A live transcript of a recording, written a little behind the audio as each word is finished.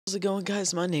How's it going,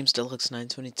 guys? My name's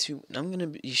Deluxe922, and I'm gonna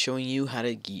be showing you how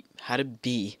to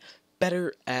be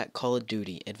better at Call of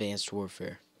Duty Advanced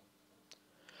Warfare.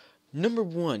 Number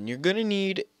one, you're gonna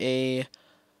need a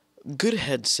good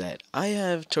headset. I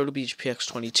have Turtle Beach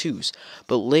PX22s,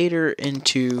 but later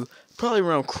into probably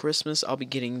around Christmas, I'll be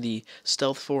getting the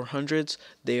Stealth 400s.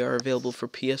 They are available for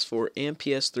PS4 and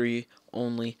PS3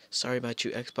 only. Sorry about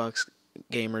you Xbox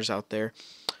gamers out there.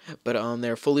 But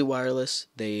they're fully wireless.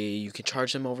 You can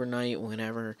charge them overnight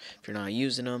whenever if you're not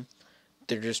using them.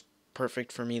 They're just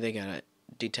perfect for me. They got a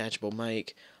detachable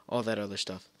mic, all that other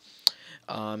stuff.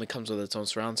 It comes with its own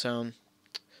surround sound.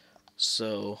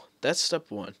 So that's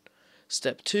step one.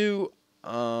 Step two,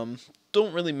 don't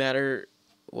really matter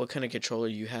what kind of controller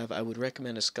you have. I would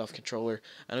recommend a SCUF controller.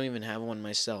 I don't even have one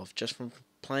myself. Just from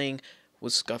playing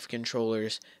with SCUF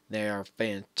controllers, they are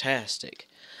fantastic.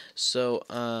 So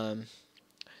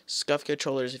SCUF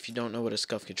controllers, if you don't know what a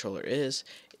SCUF controller is,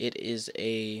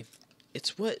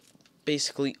 it's what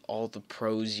basically all the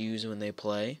pros use when they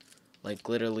play. Like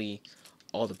literally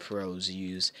all the pros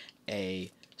use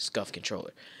a SCUF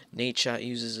controller. Nadeshot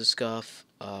uses a SCUF,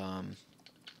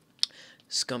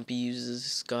 Scumpy uses a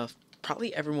SCUF,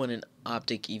 probably everyone in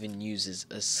Optic even uses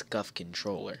a SCUF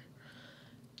controller.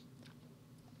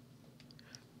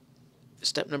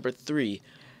 Step number three,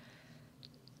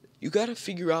 you gotta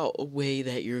figure out a way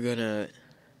that you're gonna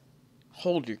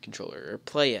hold your controller or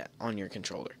play it on your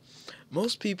controller.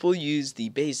 Most people use the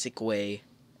basic way,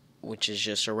 which is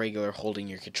just a regular holding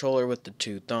your controller with the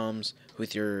two thumbs,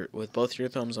 with both your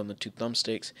thumbs on the two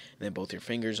thumbsticks, and then both your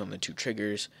fingers on the two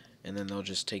triggers, and then they'll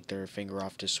just take their finger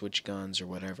off to switch guns or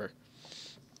whatever.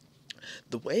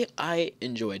 The way I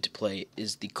enjoy to play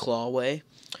is the claw way.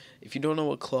 If you don't know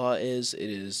what claw is, it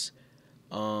is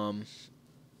I'm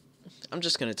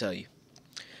just going to tell you.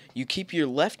 You keep your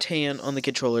left hand on the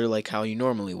controller like how you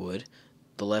normally would.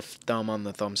 The left thumb on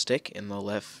the thumbstick and the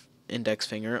left index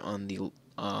finger on the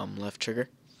left trigger.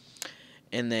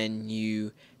 And then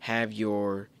you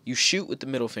shoot with the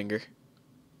middle finger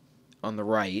on the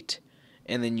right.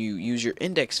 And then you use your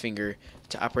index finger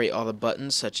to operate all the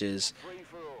buttons such as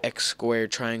X, square,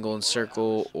 triangle, and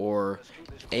circle, or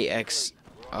AX,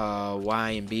 Y,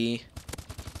 and B.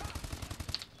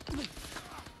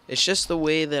 It's just the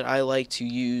way that I like to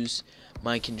use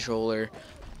my controller.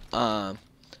 So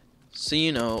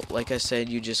you know, like I said,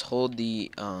 you just hold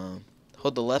the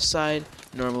left side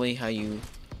normally how you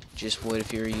just would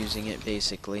if you were using it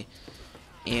basically,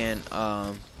 and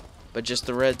but just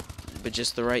the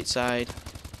right side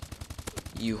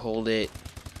you hold it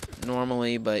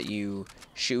normally, but you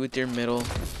shoot with your middle.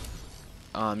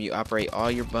 You operate all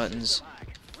your buttons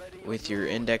with your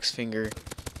index finger.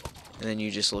 And then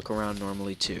you just look around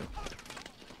normally too.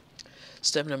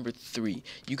 Step number three,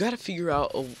 you gotta figure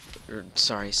out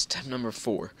step number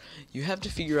four, you have to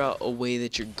figure out a way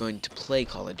that you're going to play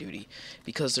Call of Duty,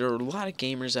 because there are a lot of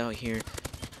gamers out here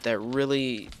that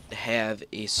really have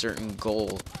a certain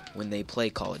goal when they play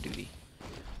Call of Duty.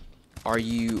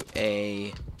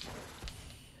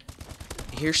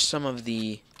 Here's some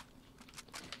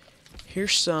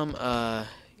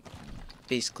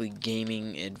basically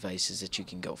gaming advices that you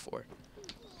can go for.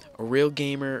 A real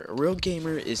gamer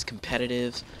is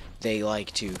competitive. They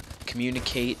like to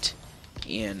communicate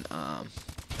and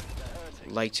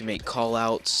like to make call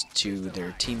outs to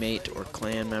their teammate or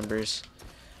clan members.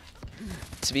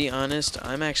 To be honest,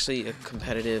 I'm actually a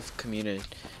competitive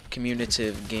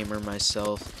communicative gamer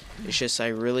myself. It's just I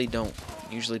really don't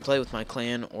usually play with my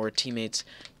clan or teammates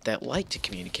that like to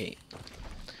communicate.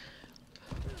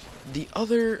 The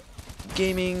other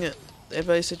gaming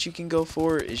advice that you can go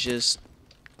for is just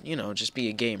be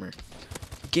a gamer.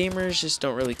 Gamers just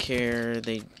don't really care.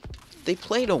 They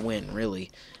play to win, really.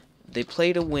 They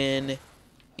play to win,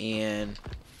 and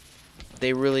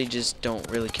they really just don't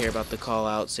really care about the call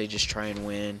outs. They just try and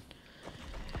win.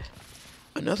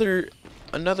 Another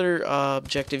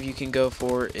objective you can go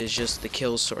for is just the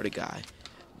kills sort of guy.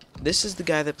 This is the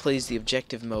guy that plays the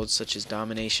objective modes such as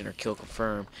domination or kill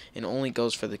confirm and only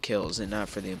goes for the kills and not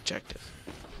for the objective.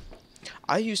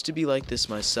 I used to be like this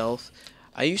myself.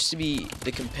 I used to be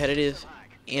the competitive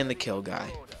and the kill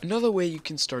guy. Another way you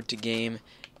can start to game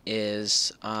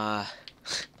is the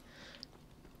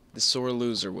sore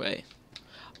loser way.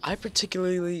 I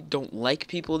particularly don't like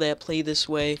people that play this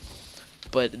way,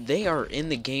 but they are in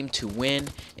the game to win,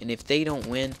 and if they don't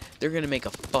win, they're going to make a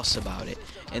fuss about it.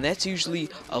 And that's usually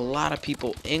a lot of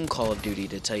people in Call of Duty,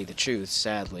 to tell you the truth,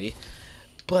 sadly.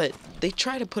 But they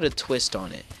try to put a twist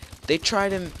on it. They try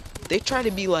to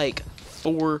be like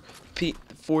four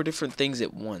different things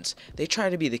at once. They try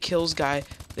to be the kills guy,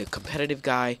 the competitive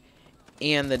guy,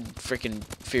 and the freaking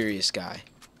furious guy.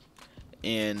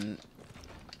 and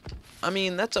I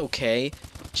mean, that's okay.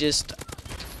 Just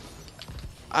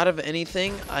out of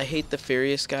anything, I hate the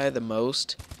Furious guy the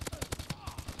most,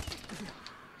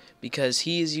 because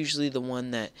he is usually the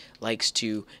one that likes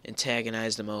to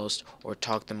antagonize the most or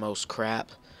talk the most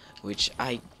crap, which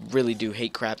I really do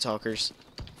hate crap talkers.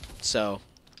 So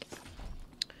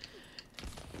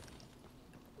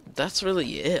that's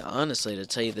really it, honestly, to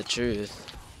tell you the truth.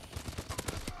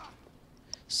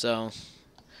 So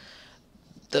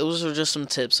those are just some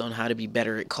tips on how to be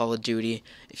better at Call of Duty.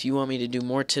 If you want me to do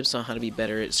more tips on how to be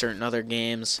better at certain other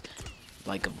games,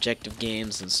 like objective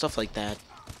games and stuff like that,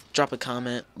 drop a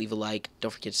comment, leave a like,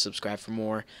 don't forget to subscribe for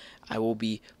more. I will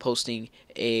be posting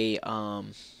a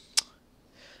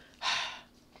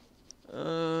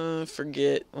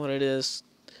forget what it is.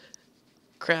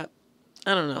 Crap.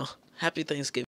 I don't know. Happy Thanksgiving.